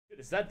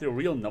Is that the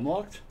real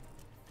Numlocked?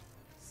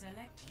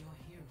 Select your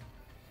hero.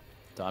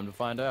 Time to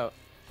find out.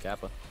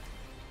 Kappa.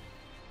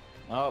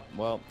 Oh,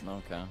 well,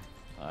 okay.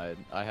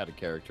 I had a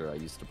character I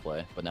used to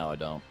play, but now I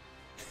don't.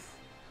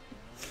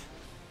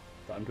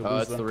 Oh,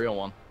 it's the real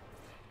one.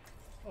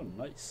 Oh,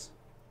 nice.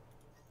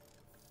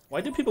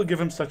 Why do people give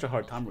him such a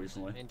hard time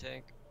recently? Main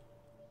tank.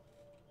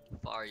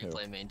 Far you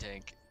play main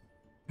tank.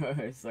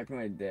 Suck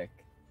my dick.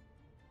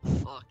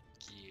 Fuck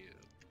you.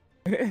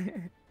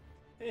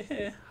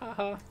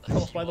 Haha.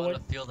 You By the way. wanna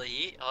feel the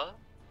heat, huh?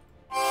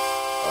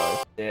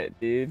 Oh shit,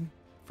 dude.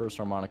 First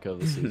harmonica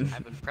of the season.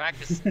 I've been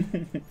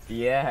practicing.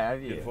 Yeah,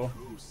 have you? Beautiful.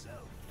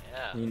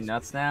 Yeah. You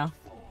nuts now?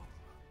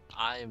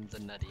 I am the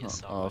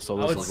nuttiest. Oh, so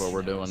this is what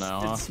we're doing now,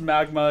 huh? It's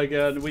Magma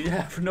again. We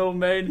have no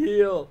main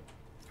heal.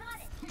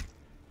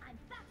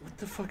 What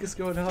the fuck is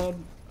going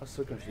on? I'm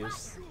so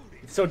confused.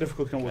 It's so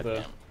difficult to come up with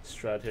a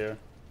strat here.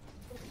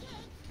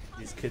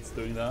 These kids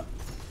doing that.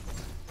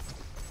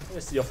 Oh,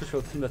 it's the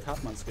official Team the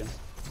Tapman skin.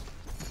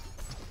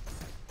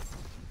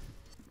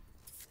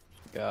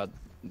 God,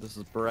 this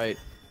is bright.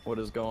 What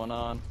is going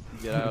on?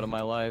 Get out of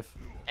my life.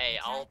 Hey,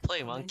 I'll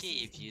play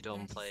monkey if you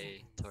don't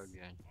play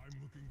Torbjorn.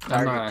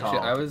 I'm not actually.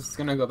 I was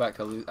gonna go back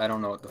to. I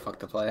don't know what the fuck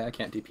to play. I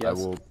can't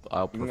DPS.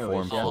 I'll perform okay,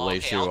 fellatio I'll on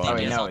DPS, you.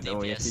 I'll no,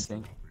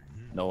 DPS.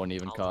 No one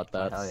even caught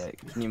that. Hell yeah.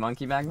 Can you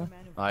monkey Magma?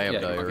 I have Yeah,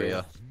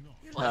 diarrhea.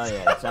 Hell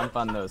yeah, jump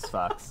on those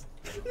fucks.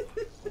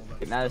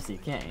 Notice you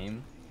can't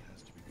aim.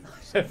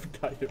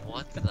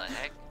 What the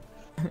heck?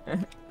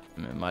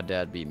 Man, my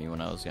dad beat me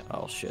when I was young.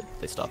 Oh shit,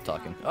 they stopped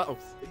talking. Uh-oh.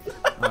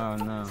 Oh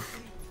no.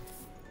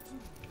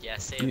 Yeah,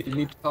 save You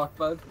need to talk,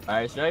 bud.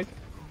 Alright, strike.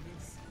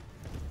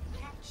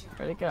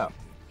 Where'd it go?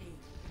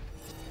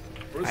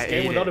 First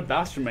game without a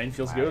Bastion main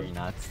feels good. You're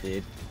nuts,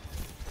 dude.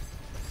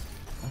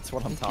 That's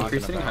what I'm If talking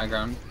you're sitting about. high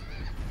ground.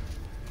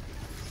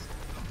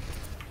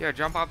 Yo,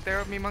 jump up there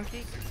with me,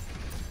 monkey.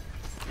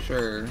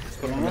 Sure.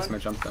 I missed my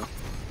jump though.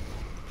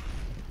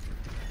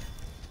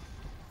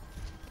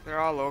 They're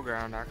all low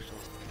ground, actually.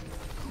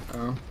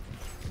 Oh.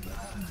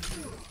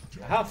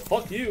 Ah,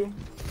 fuck you.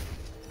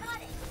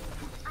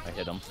 I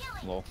hit him.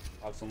 Lol.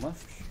 Ox on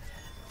left.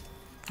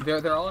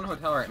 They're all in a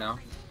hotel right now.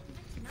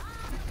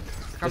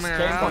 Coming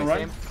Just around.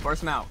 right? Force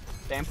them out.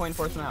 Standpoint,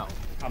 force them out.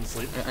 I'm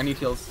asleep. I need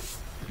heals.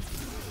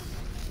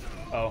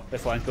 Oh, they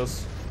flanked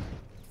us.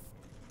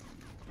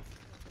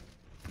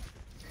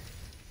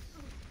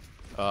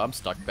 I'm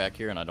stuck back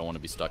here, and I don't want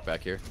to be stuck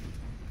back here.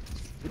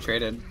 We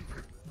traded.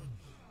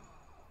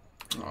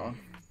 Aw.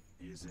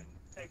 Is an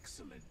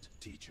excellent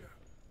teacher.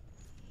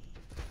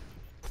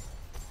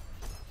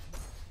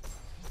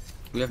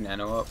 We have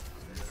nano up.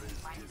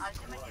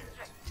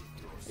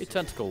 Hey,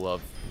 tentacle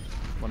love.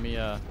 Let me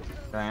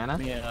Diana?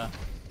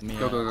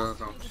 Go, go, go,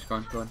 go. Just go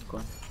on, go on, go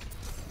on.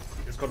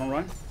 Just got on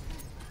Ryan.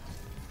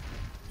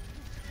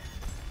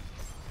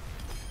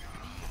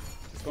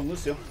 Let's go on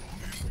Lucio.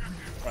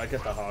 Alright,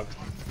 get that hog.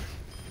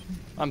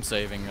 I'm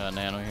saving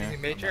Nano here. Hey,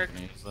 Matrix.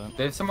 I'm not gonna use that.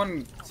 There's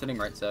someone sitting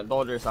right side.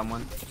 Soldier,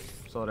 someone.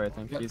 Soldier, I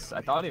think. Yep.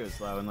 I thought he was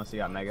low, unless he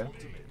got mega.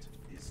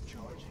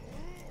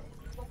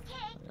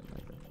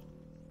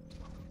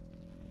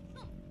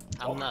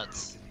 I'm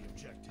nuts.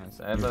 Nice.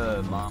 I have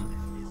a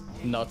bomb.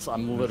 Nuts.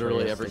 I'm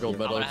literally every gold I'm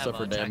medal gonna except have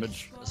for a tech.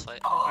 damage. Let's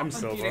fight. I'm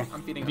silver.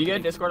 I'm feeding. If you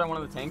get a Discord on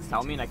one of the tanks,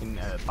 tell me and I can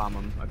bomb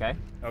him, okay?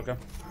 Okay.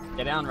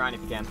 Get down Ryan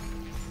if you can.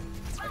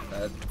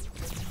 Bad.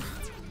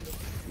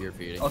 You're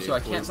feeding. Also, dude. I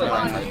can't Please play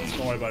don't. Ryan.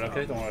 Don't worry about it,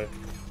 okay? Don't worry.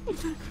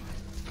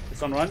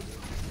 It's on Ryan.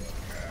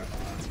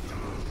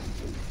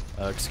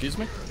 Excuse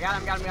me? Got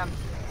him, got him, got him.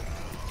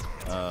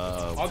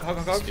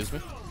 Hog. Excuse me?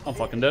 I'm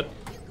fucking dead.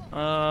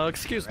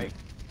 Excuse me. Right.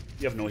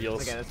 You have no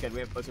heals. Okay, that's good. We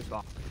have closer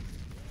spawn.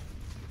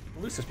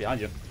 Lucius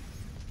behind you.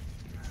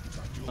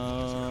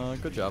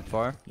 Good job,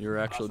 Far. You're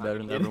actually better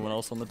than everyone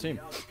else on the team.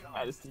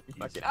 I just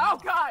fucking. Oh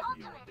god!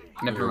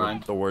 Never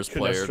mind. The worst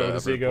Couldn't have player to stroked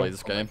his ever ego. play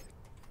this game.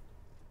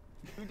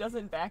 Who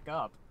doesn't back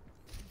up?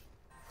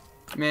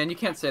 Man, you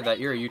can't say that.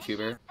 You're a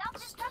YouTuber.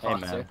 Hey,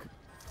 man. Toxic.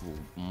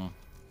 Mm.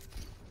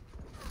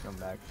 Come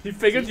back. He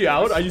figured you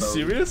out? Are you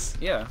serious?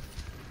 Yeah.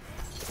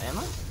 Am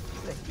I?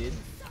 Sick, dude.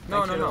 No,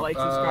 Make sure no, to no. like,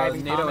 subscribe,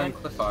 and NATO and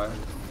comment. Cliffire.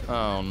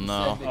 Oh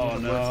no. Oh,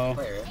 no.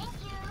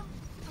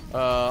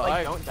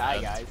 Like, don't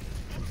die, guys.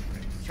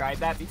 Tried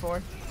that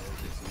before?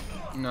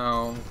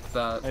 No,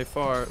 that. Hey,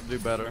 Far, do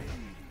better.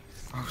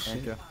 Oh shit.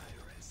 Thank you.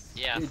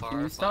 Yeah, Dude, far.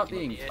 can you stop fucking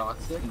being idiot.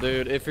 toxic?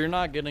 Dude, if you're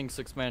not getting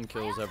 6-man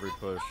kills every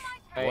push,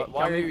 Hey,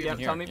 why are you even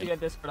tell me here? if you get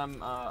Discord.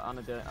 I'm on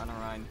a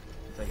Rhine.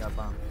 Since I got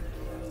bomb.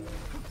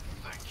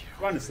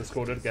 Ryan is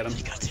discorded. Get him.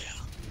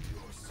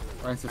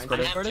 Ryan's I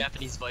discorded. have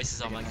Japanese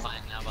voices on my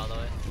client now, by the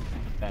way.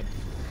 Dead.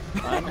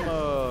 I'm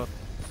gonna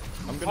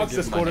Hog's give my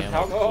discorded. Nano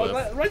Hog. Oh,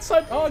 clip. right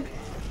side. Hog.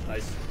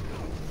 Nice.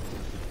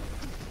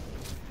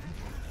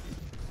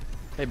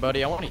 Hey,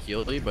 buddy, I want to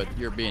heal you, but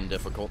you're being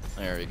difficult.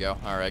 There you go.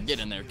 All right, get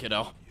in there,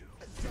 kiddo.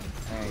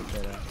 Alright,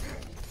 get it.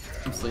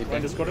 I'm Ryan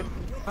sleeping. discorded.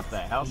 What the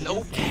hell?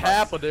 Nope.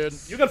 Kappa, dude.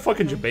 You got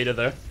fucking Jabeta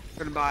there.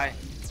 Goodbye.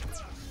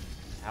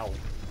 Ow. All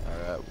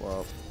right,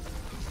 well,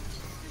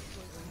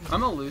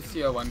 I'm a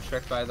Lucio one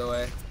trick, by the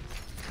way.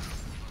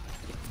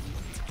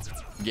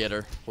 Get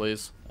her,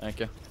 please. Thank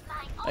you.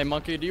 Hey,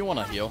 Monkey, do you want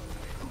to heal?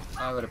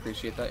 I would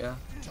appreciate that, yeah.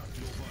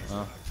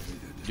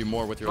 Do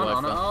more with your Come life,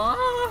 on,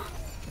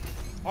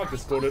 then. I'll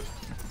just go it.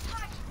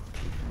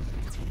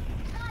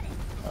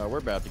 We're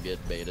about to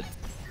get baited.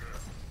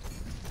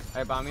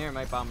 Alright, bomb here.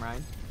 Might bomb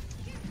Ryan.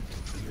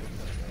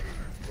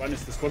 Ryan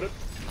is discorded.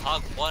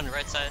 Hog 1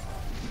 right side.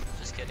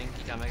 Just kidding.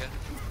 He got mega.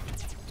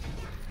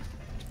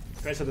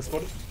 Tracer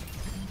discorded.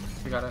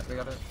 We got it, we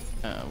got it.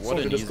 What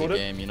Soldier an easy discorded.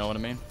 game, you know what I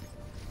mean?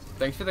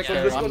 Thanks for the Yeah,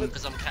 carry.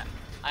 because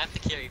I have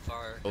to carry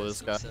far. Oh,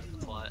 this guy.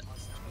 Plot.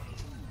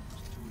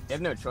 You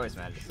have no choice,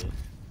 Majesty.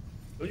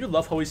 Don't you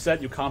love how he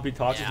said you can't be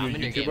toxic Yeah, to I'm a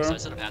in your game, so I YouTuber?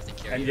 sort of have to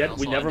carry. And you, yet and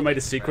we also never I'm made a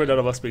in secret out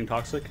of us being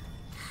toxic.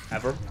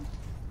 Ever.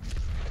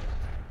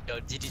 Yo,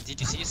 did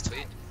you see his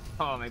tweet?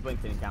 Oh, my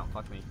blink didn't count.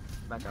 Fuck me.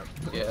 Back up.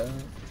 Yeah.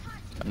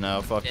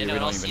 No, fuck Yeah, you, no we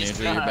one don't else even need sees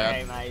you, it. you're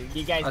Alright, bad.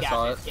 you guys I saw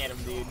got it. this. Get him,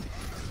 dude.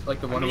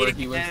 Like the one where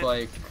he was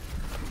like,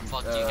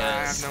 Fuck you I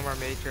guys. have no more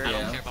matrix. I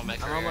don't Yeah. care about my I'm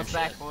career almost and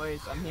back, shit. boys.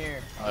 I'm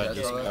here. I Yeah,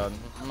 just so-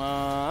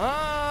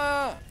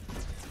 got...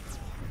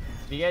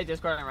 If you guys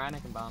Discord and Ryan, I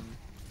can bomb.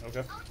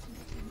 Okay.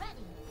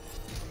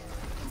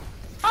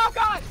 Oh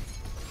god!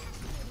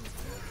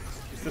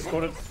 He's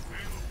discorded.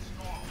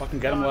 Fucking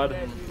get him, lad.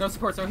 no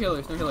supports, no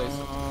healers, no healers.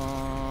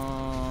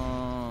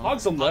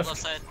 Hog's on Hog left.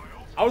 left side.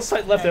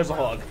 Outside left, there's a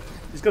hog.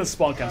 He's gonna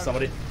spawn camp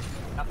somebody.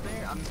 Up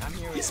there? I'm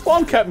here. He with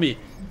spawn camped me!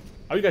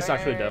 Are you guys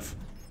actually deaf?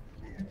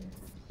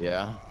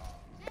 Yeah.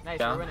 Nice,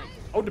 Yeah. we're winning.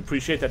 I would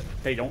appreciate that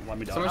they don't let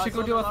me die. Someone should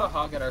go deal with the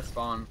hog at our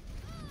spawn.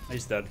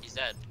 He's dead. He's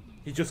dead.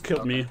 He just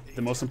killed me,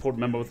 the most important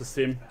member of this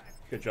team.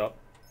 Good job.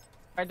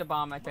 Tried to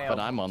bomb, I failed. But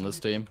I'm on this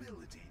team.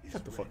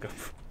 Shut the fuck up.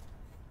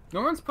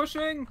 No one's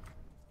pushing!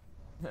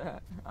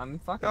 I'm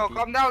fucking. Yo,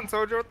 calm down,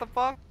 soldier. What the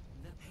fuck?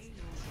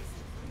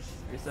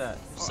 Reset.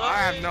 Oh, I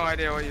have no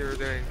idea what you were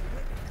doing.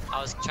 I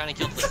was trying to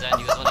kill the Zen.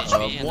 He was 1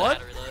 HP and I what?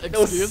 had to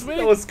reload. Excuse me?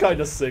 That was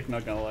kinda sick,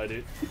 not gonna lie,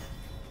 dude.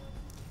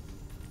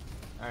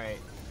 Alright.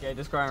 Yeah,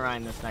 Discord and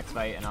Ryan this next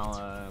fight, and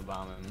I'll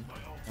bomb him.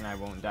 And I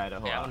won't die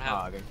to Yeah, I don't have-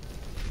 hog.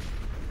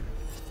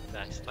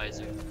 Back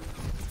Spicer.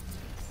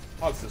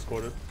 Hog's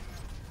discorded.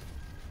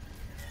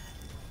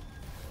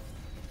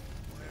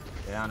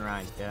 Get on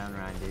Ryan,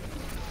 dude.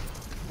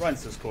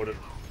 Ryan's discorded.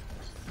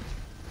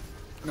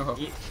 No hope.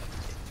 You,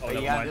 Oh, you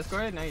never got mind.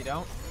 Discord? No, you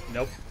don't.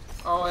 Nope.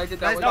 Oh, I did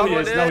that Nice No, with he Oh,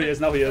 is, dude. no, he is,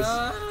 no, he is.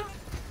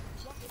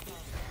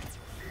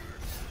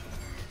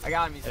 I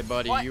got him. He's Hey,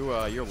 buddy, What? you're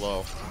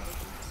low.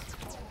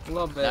 a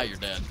little bit. Now you're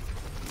dead.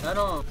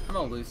 I'm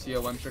a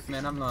Lucio one trick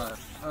man. I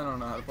don't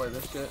know how to play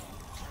this shit.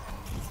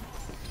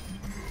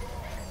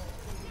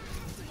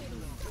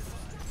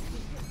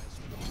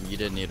 You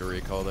didn't need a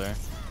recall there.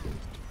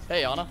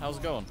 Hey, Anna, how's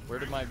it going? Where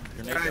did my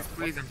grenade go? Guys,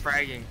 please, I'm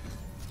fragging.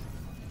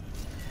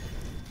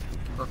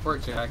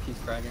 Report Jack, he's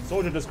fragging.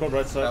 Soldier discord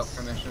right side. Without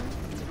permission.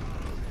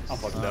 I'm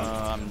fucking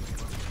down.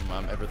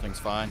 Everything's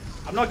fine.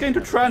 I'm not getting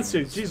to trance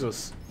here,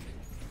 Jesus.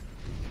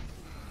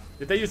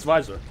 Did they use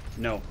visor?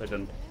 No, they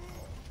didn't.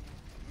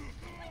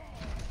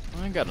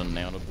 I got a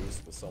nano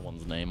boost with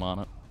someone's name on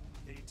it.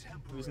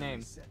 Whose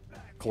name?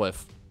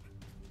 Cliff.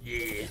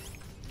 Yeah.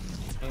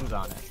 Name's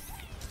on it.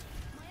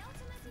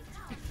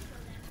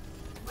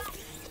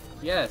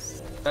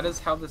 Yes, that is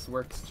how this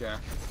works,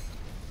 Jack.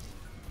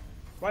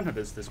 Reinhardt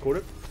is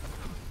discorded.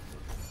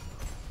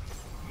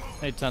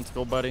 Hey,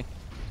 Tentacle buddy.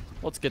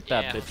 Let's get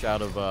that Yeah. bitch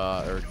out of,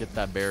 or get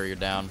that barrier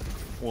down.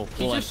 We'll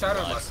He just shouted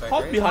improvise. last fight,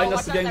 Hog right? behind Oh,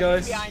 us watch out, again,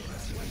 that guys. behind.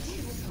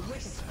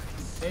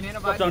 They need a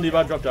Drop down,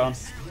 D-Bot, drop down.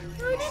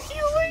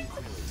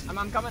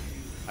 I'm coming.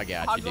 I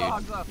got Hog's you, low, dude.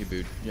 Hog's low. You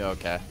boot. Yeah,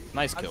 okay.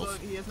 Nice Hog's kills. low.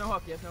 He has no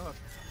hook.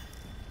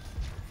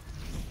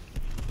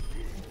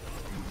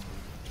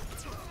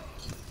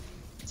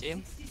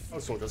 Team? Oh,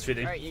 Soldier's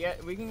feeding.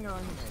 Alright, we can go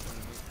in here.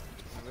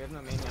 We have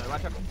no main yet.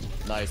 Watch out.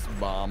 Nice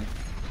bomb.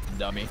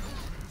 Dummy.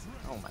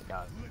 Oh my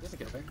god.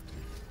 Get it there.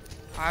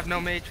 I have no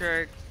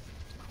matrix.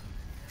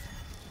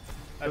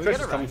 Can we Fresh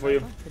get is a coming Ryan for you.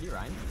 rifle? Could you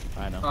Ryan?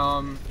 I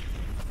know.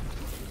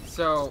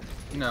 So,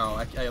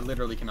 no, I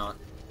literally cannot.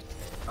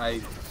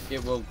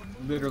 It will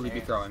literally be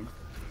throwing.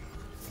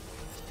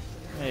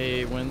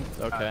 Hey, win.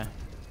 Okay.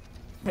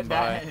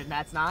 Bye.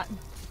 That's not.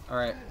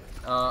 Alright,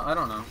 I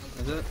don't know.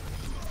 Is it?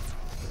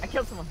 I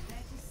killed someone.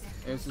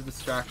 It was a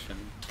distraction.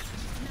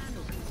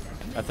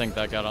 I think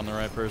that got on the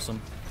right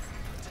person.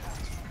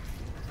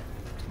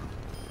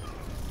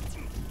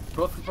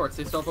 Both supports,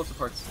 they still have both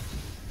supports.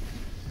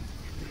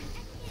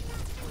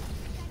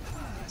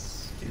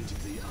 Into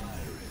the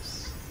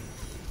iris.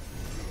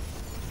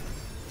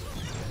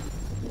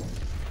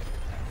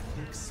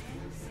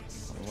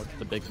 Look at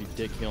the big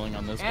dick healing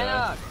on this guy.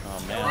 Anna!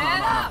 Oh man.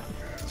 Anna!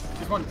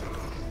 She's one.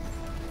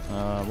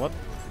 What?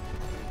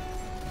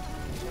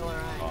 Kill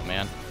Ryan. Oh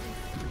man.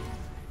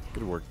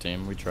 Good work,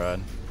 team. We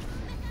tried.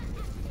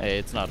 Hey,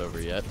 it's not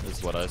over yet,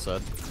 is what I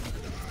said.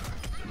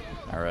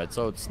 Alright,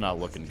 so it's not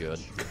looking good.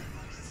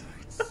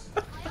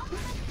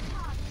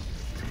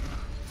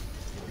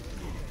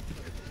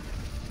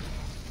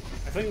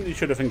 I think you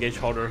should have engaged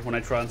harder when I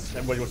trans.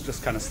 Everybody was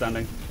just kind of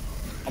standing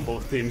on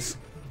both teams.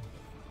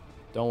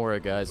 Don't worry,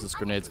 guys. This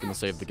grenade's gonna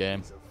save the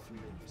game.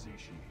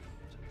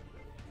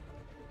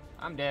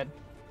 I'm dead.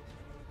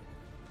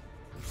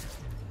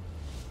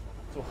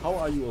 So how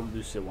are you a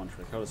Lucia one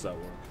trick? How does that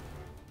work?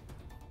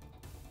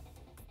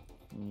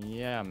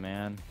 Yeah,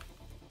 man.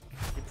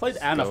 You played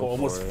Anna Go for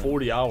almost for it.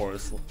 40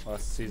 hours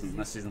last season,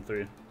 that's season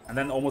 3. And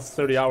then almost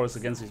 30 hours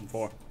again season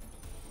 4.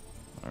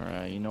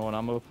 Alright, you know what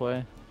I'm gonna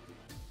play?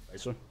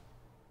 Razor?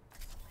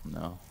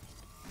 No.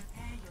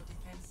 Prepare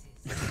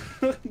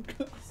your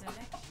defenses.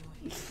 Select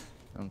your hero.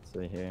 Let's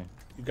see here.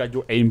 You got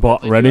your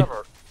aimbot They ready?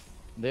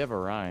 They have a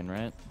Rhine,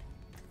 right?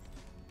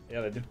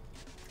 Yeah, they do.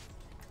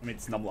 I mean,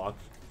 it's numlocked.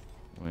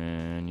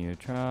 When you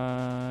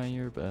try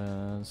your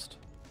best.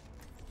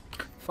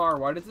 Far,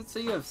 why does it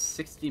say you have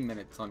 60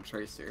 minutes on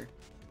Tracer?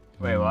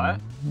 Wait, what?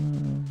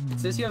 It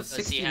says you have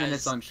Because 60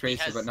 minutes on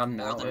Tracer, but not an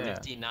more than hour. Yeah.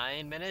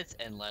 59 minutes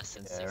and less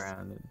than 60.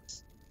 Rounded.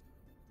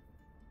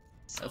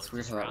 So That's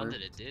weird just how that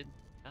rounded works. it, dude.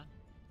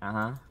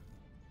 Uh-huh.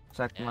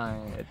 Check Yeah. my...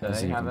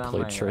 Has Did I he have it on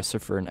played my Tracer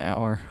for an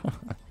hour?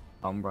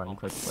 home run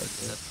quick play?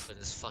 Except for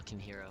this fucking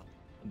hero.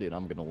 Dude,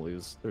 I'm gonna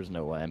lose. There's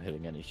no way I'm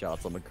hitting any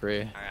shots on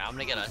McCree. Alright, I'm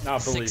gonna get a Nah,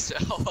 6.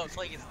 Oh, I'm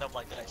playing his dumb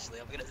like that actually.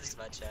 I'm gonna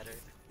dispatch shatter.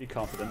 Be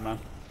confident, man.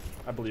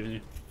 I believe in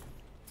you.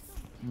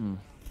 Hmm.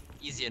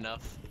 Easy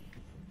enough.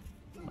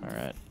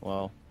 Alright,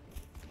 well.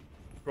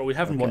 Bro, we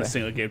haven't won a Okay.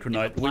 single game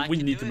tonight. Black We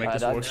can need do to it, make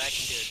this I'd work. then I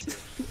can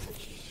do it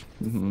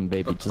too.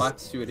 Baby, But just.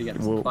 Platts do it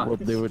against We'll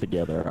Platts. do it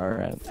together,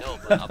 alright. No,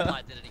 but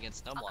Applied did it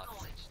against Numlock.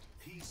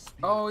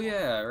 Oh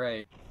yeah,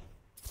 right.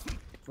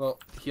 Well,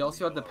 he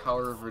also had the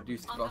power of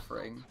reduced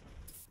buffering,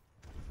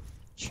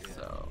 True.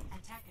 so...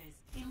 Attackers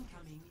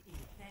incoming in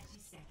 30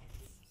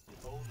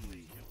 seconds.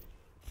 Only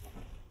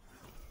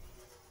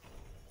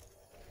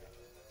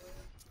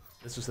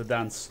This is the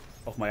dance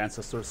of my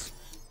ancestors.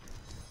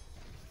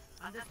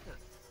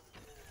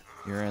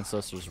 Your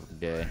ancestors were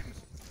gay.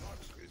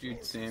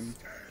 Dude, same.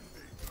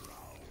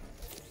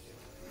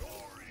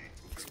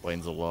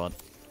 Explains a lot.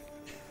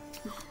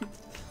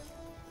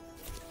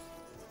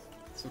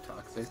 So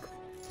toxic.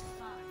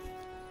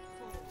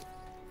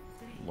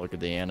 Look at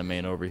the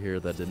anime over here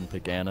that didn't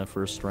pick Anna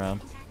first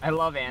round. I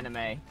love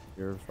anime.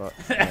 You're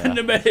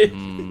Anime!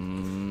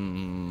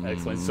 That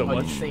explains so Oh,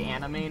 much. did you say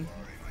anime?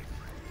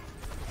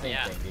 Same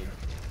Yeah. thing, dude.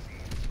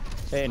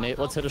 Hey Nate,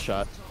 let's hit a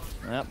shot.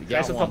 Yep, we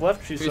Guys got on top one.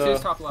 left, she's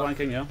Who's top left?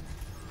 flanking, yeah.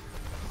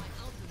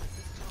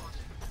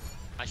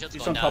 My shield's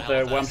She's going on down top there,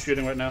 hella where I'm fast.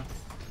 shooting right now.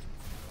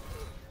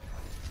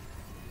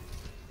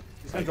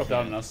 He's gonna drop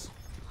down on us.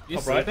 You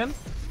Top right. sleeping?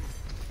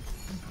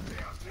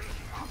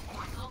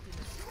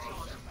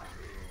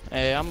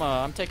 Hey,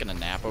 I'm taking a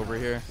nap over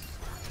here.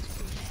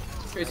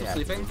 Tracer Yeah.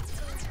 sleeping?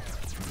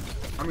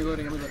 I'm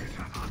reloading, I'm reloading.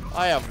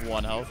 I have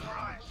 1 health.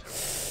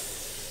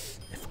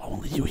 If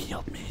only you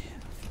healed me.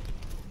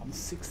 I'm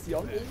 60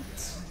 on 8.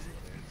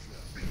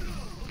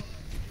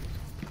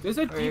 There's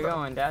a Where you diva.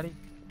 going, daddy?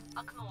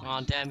 Come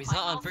on, damn, he's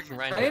not on freaking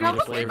right Hey, now. no.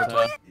 Flavor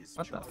time.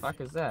 What the fuck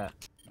is that?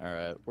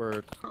 Alright,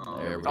 we're Oh.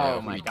 there. We Oh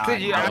go. my god.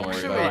 Did you Don't worry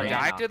actually about it.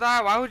 die to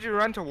that? Why would you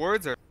run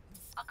towards her?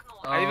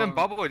 I even Um,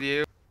 bubbled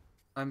you.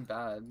 I'm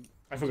bad.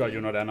 I forgot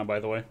you're not Anna, by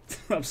the way.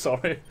 I'm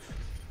sorry.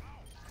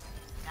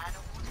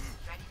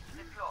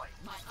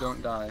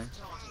 Don't die.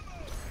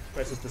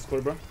 Press this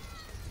Discord, bro.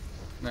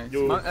 Nice.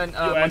 You, And, you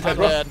one anti, I'm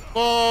bro. dead.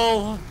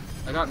 Oh!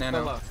 I got Go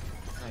nano. low. Nice.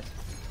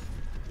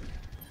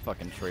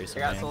 Fucking Tracer,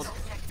 I got man. sold.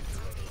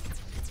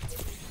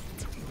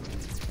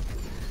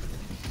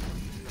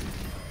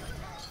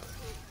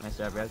 Nice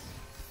job, guys.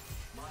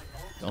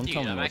 Don't Dude,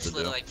 tell me I'm what to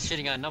actually do. like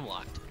shitting on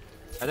Numlocked.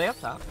 Are they up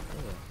top?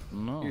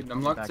 No. Dude,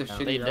 Numlock's a Back down.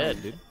 shitty They round.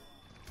 dead, dude.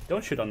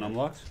 Don't shoot on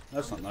Numlocked.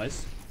 That's not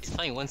nice. He's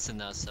playing Winston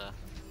though, so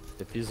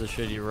If he's a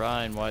shitty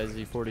Ryan, why is he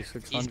he's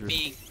 4600?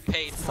 being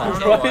paid I don't for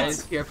know Right. why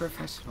is he a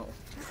professional?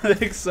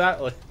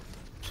 Exactly.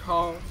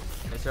 Oh,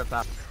 Nice up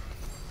top.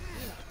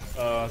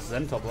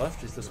 Zen top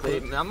left. She's Hey,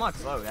 Discord. I'm not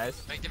slow, guys.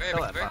 Back to very,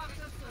 Kill back to that very. fuck.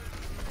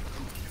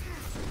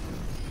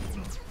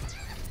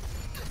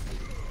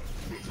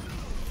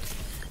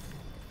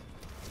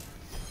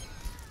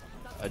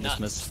 I just Nuts.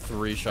 missed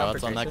 3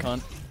 shots on that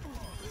cunt.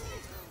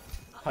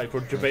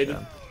 Hyper debated.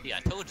 Yeah,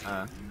 I told you.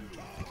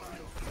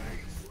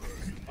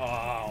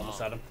 Almost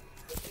had him.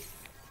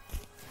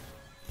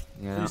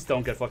 Yeah. Please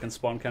don't get fucking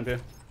spawn camp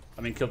here.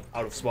 I mean, killed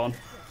out of spawn.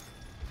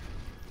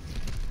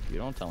 You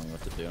don't tell me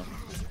what to do.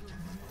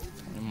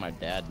 Even my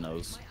dad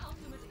knows.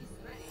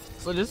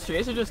 So does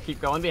Tracer just keep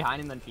going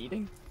behind and then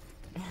feeding?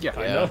 yeah.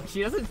 I Yeah. know.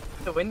 She doesn't see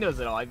the windows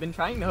at all. I've been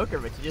trying to hook her,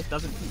 but she just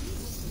doesn't.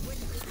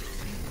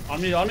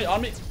 On me, on me,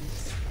 on me.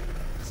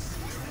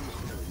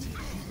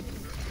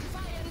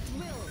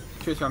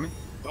 Tracer on me.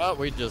 Well,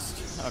 we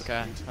just...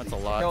 Okay, that's a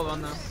lot. Kill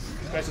one though.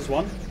 Crisis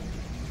 1.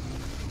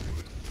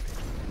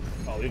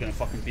 Oh, you're gonna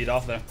fucking beat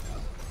off there.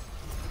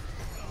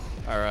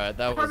 Alright,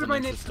 that was Covered an my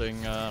nick.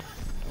 interesting...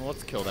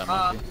 let's kill that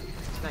monkey.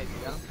 Nice,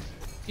 yeah.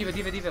 Diva,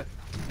 diva, diva.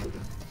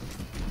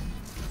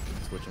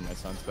 Switching my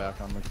sons back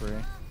on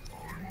McCree.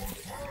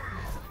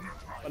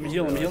 Let me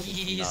heal, let me heal.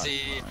 Easy.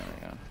 There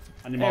we go.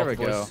 I need There my we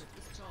go. voice.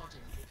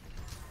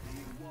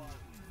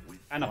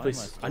 Anna, Why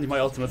please. am I I need my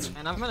ultimate.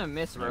 And I'm gonna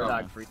miss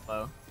Murdoch free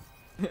flow.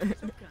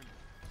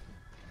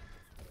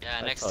 Yeah,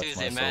 I next touched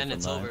Tuesday, myself man, in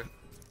it's that. over.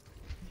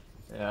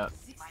 Yeah.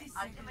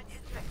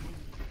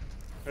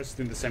 Let's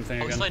do the same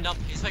thing Oh, he's again. fighting up.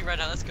 He's fighting right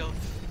now. Let's go.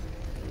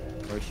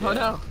 Oh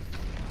no.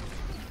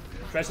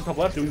 Trash the top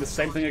left, doing the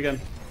same thing again.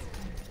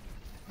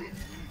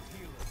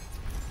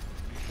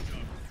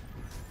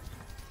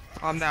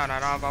 I'm down. I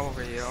don't have bubble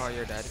for you. Oh,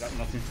 you're dead. Got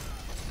nothing.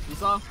 You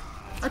saw?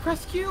 I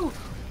pressed Q.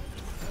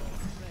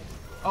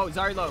 Oh,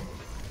 Zarya low.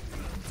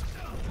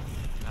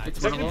 It's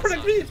That can winnable.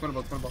 protect me. It's winnable.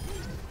 It's winnable.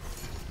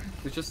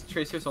 It's just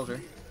Trace your soldier.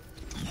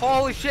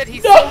 Holy shit,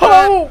 he's so bad.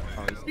 No!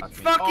 Oh, he's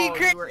fucking fucking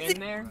you were in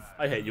there?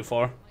 I hate you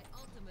for.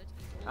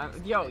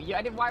 Yo,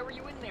 why were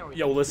you in there with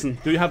Yo, listen.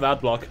 Do you have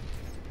ad block?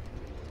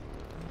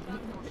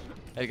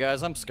 Hey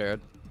guys, I'm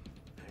scared.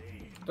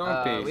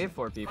 Don't be. We have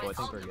 4 people. I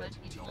think we're good.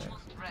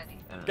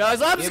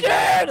 Guys, I'm We have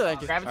scared!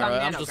 Graviton Alright, Nano,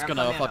 I'm just Graviton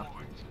gonna Nano. fuck.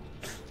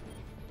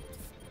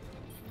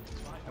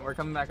 And we're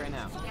coming back right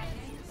now.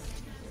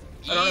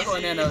 I don't know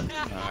if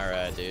Nano.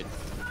 Alright, dude.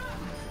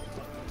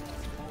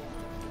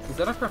 Is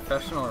that a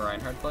professional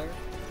Reinhardt player?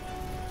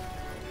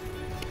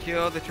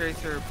 Kill the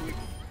tracer, please.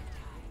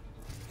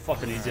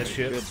 Fucking easy as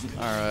shit.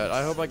 Alright,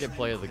 I hope I get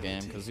play of the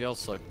game, because y'all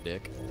suck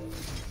dick.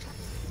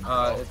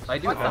 I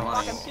do What the have fuck?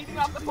 money. I'm keeping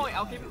off the point.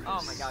 I'll keep.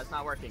 Oh my god, it's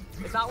not working.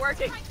 It's not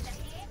working.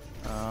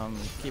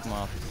 Keep him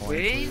off the point,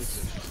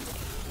 Please?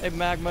 please. Hey,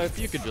 Magma, if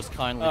you could just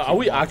kindly Are keep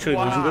we him off- actually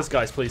losing Wow. this,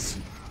 guys, please?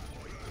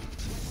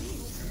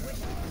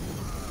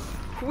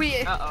 We.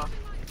 Uh-oh.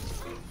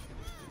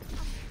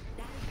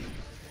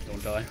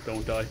 Don't die,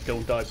 don't die,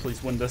 don't die.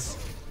 Please win this.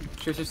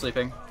 Tracer's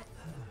sleeping.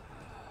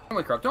 Don't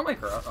wake her up. Don't wake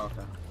her up. Oh,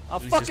 okay. I'll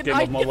This is fucking, game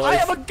of my I life.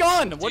 have a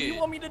gun! What do you Dude.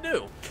 want me to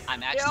do?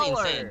 I'm actually Kill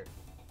insane. her.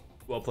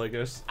 Well played,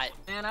 guys.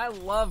 Man, I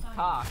love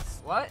Cox.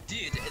 What?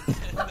 Dude.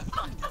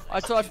 I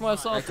touched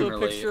myself I to can a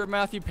relate. picture of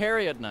Matthew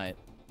Perry at night.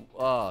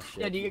 Oh,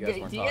 shit. Yeah, do you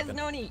weren't guys talking.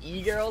 know any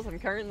e-girls? I'm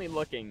currently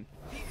looking.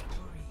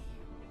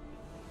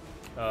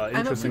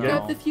 Interesting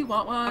No. game. if you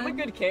want I'm a one.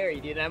 good carry,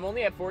 dude. I'm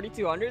only at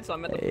 4,200, so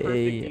I'm at the Hey,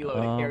 perfect elo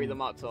to carry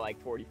them up to like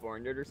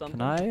 4,400 or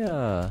something.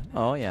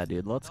 Oh yeah,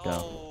 dude, let's go.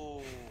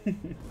 Oh.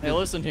 Hey,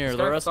 listen here, This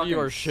the guy rest of you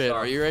fucking are shit.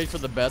 Are sucks. you ready for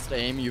the best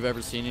aim you've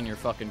ever seen in your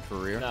fucking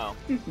career? No.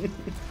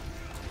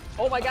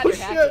 Oh my god, Oh, you're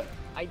shit. hacking.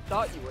 I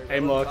thought you were.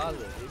 Aim really lock.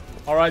 positive,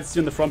 dude. Alright, see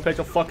you on the front page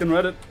of fucking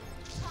Reddit.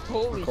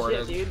 Holy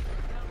Recorded. shit, dude.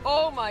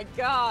 Oh my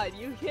god,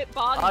 you hit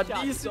body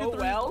shots so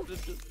well.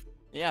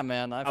 Yeah,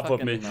 man, I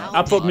Upvote me. fucking...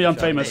 Upvote me, I'm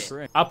shot famous.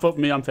 this. Upvote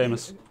me, I'm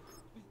famous.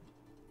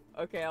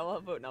 Okay, I'll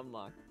upvote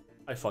Numlock.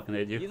 I fucking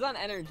hate you. He's on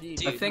energy.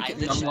 Dude, I think I it's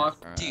literally-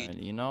 unlocked. Alright,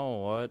 you know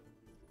what?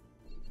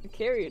 You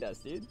carried us,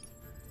 dude.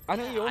 I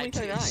know you I only did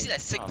you see 39.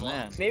 that sick Oh, block?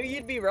 man. Maybe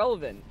you'd be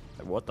relevant.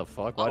 What the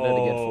fuck? Why did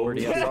I get Oh.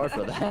 40 SR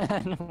for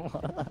that?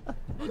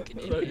 Fucking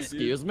idiot.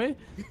 Excuse me?